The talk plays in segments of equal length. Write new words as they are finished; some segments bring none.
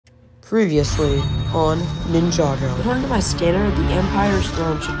Previously on Ninjago. According to my scanner, the Empire's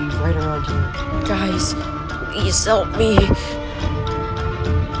throne should be right around here. Guys, please help me.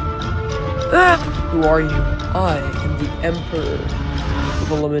 Who are you? I am the Emperor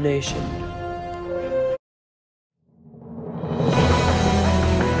of Elimination.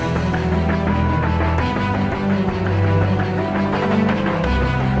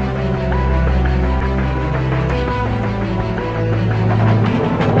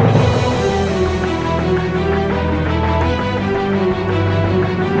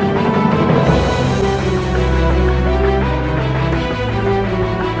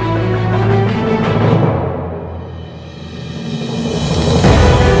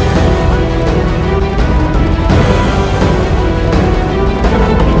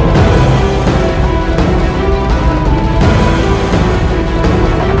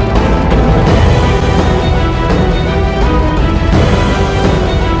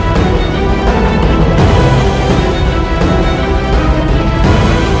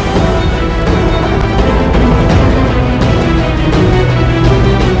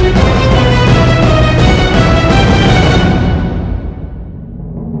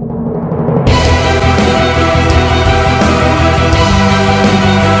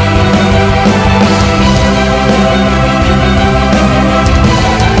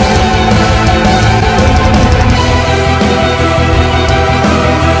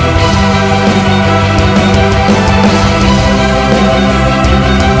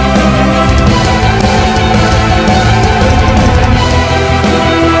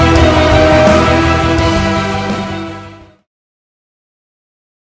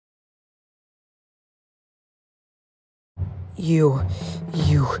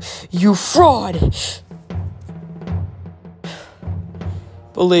 You fraud!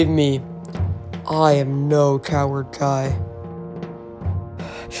 Believe me, I am no coward guy.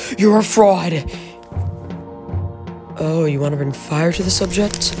 You're a fraud! Oh, you want to bring fire to the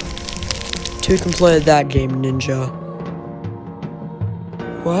subject? Two can play that game, ninja.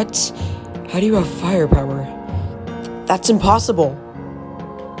 What? How do you have firepower? That's impossible!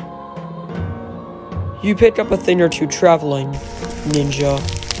 You pick up a thing or two traveling, ninja.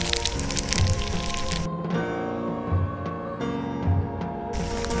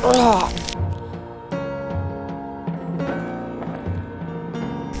 Ugh.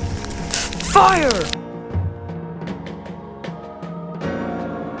 Fire!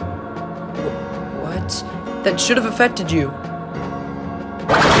 What? That should have affected you.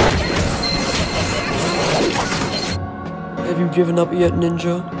 Have you given up yet,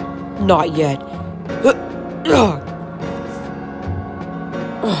 ninja? Not yet.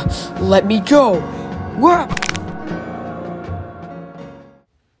 Let me go!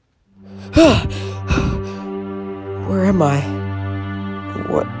 Where am I?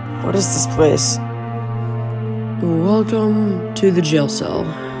 What is this place? Welcome to the jail cell.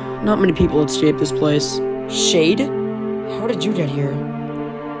 Not many people escape this place. Shade? How did you get here?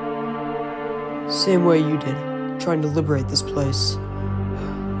 Same way you did, trying to liberate this place.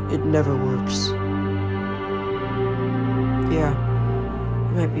 It never works. Yeah,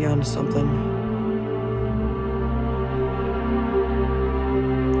 you might be onto something.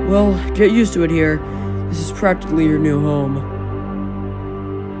 Well, get used to it here. This is practically your new home.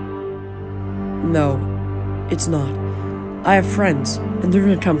 No, it's not. I have friends, and they're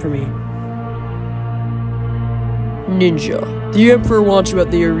gonna come for me. Ninja, the Emperor wants you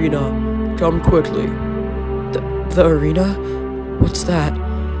at the arena. Come quickly. The arena? What's that?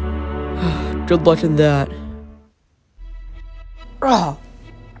 Good luck in that.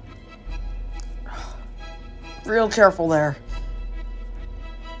 Real careful there.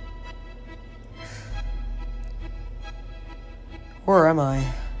 Where am I?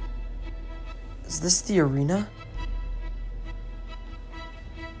 Is this the arena?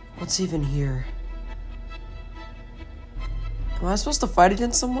 What's even here? Am I supposed to fight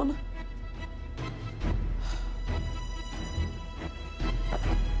against someone?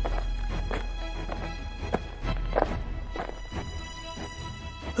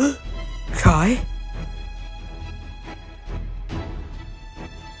 Kai?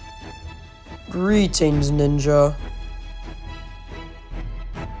 Greetings, ninja.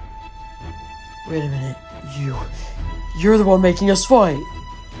 Wait a minute, you're the one making us fight.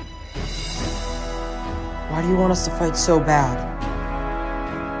 Why do you want us to fight so bad?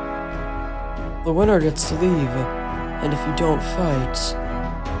 The winner gets to leave, and if you don't fight,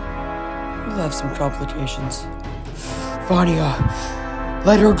 we'll have some complications. Vanya,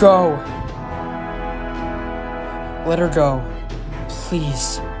 let her go. Let her go,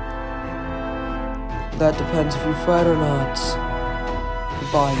 please. That depends if you fight or not.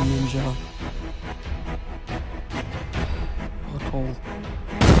 Goodbye, Ninja. Butthole.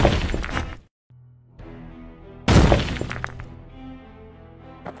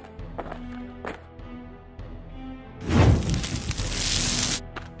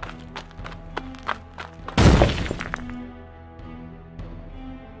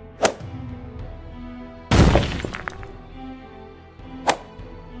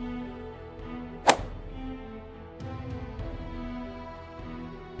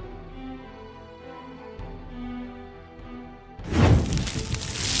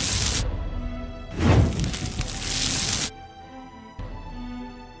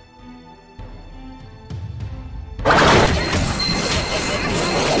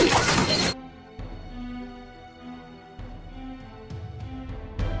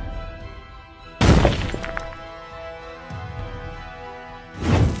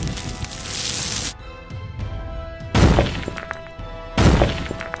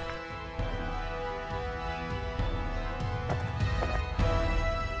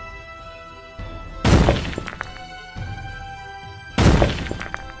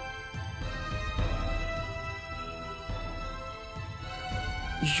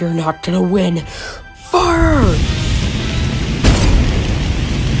 You're not gonna win. Fire!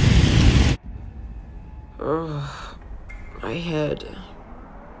 Ugh, my head.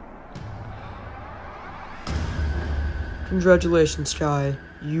 Congratulations, Sky.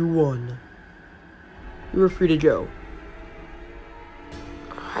 You won. You are free to go.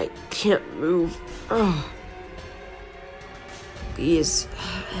 I can't move. Ugh. Please,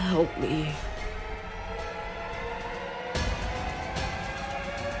 help me.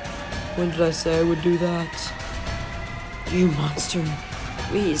 When did I say I would do that? You monster.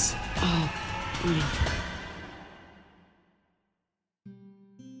 Please. Oh.